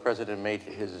before the president made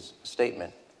his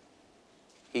statement,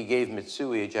 he gave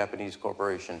Mitsui, a Japanese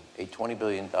corporation, a $20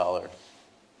 billion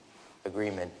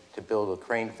agreement to build a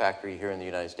crane factory here in the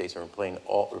United States and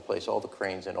replace all the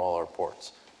cranes in all our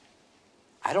ports.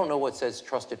 I don't know what says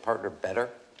trusted partner better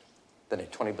than a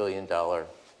 $20 billion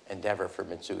endeavor for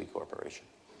Mitsui Corporation.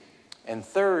 And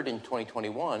third, in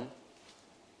 2021,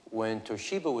 when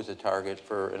Toshiba was a target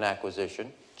for an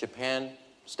acquisition, Japan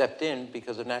stepped in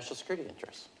because of national security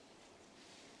interests.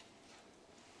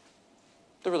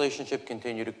 The relationship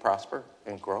continued to prosper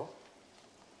and grow.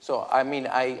 So, I mean,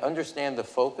 I understand the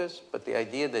focus, but the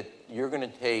idea that you're going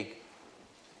to take,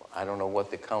 I don't know what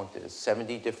the count is,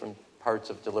 70 different parts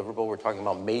of deliverable. We're talking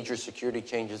about major security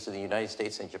changes in the United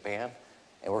States and Japan,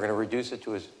 and we're going to reduce it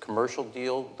to a commercial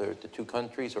deal that the two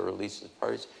countries, or at least the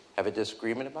parties, have a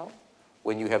disagreement about.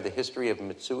 When you have the history of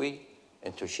Mitsui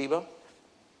and Toshiba,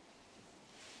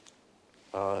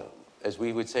 as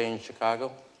we would say in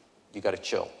Chicago, you got to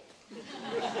chill.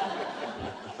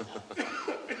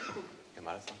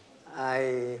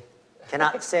 I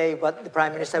cannot say what the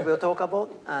Prime Minister will talk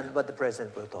about and what the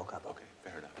President will talk about. Okay,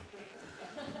 fair enough.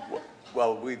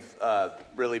 Well, we've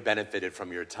really benefited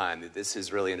from your time. This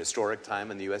is really an historic time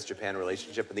in the U.S.-Japan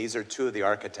relationship, and these are two of the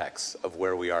architects of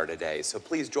where we are today. So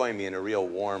please join me in a real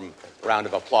warm round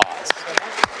of applause.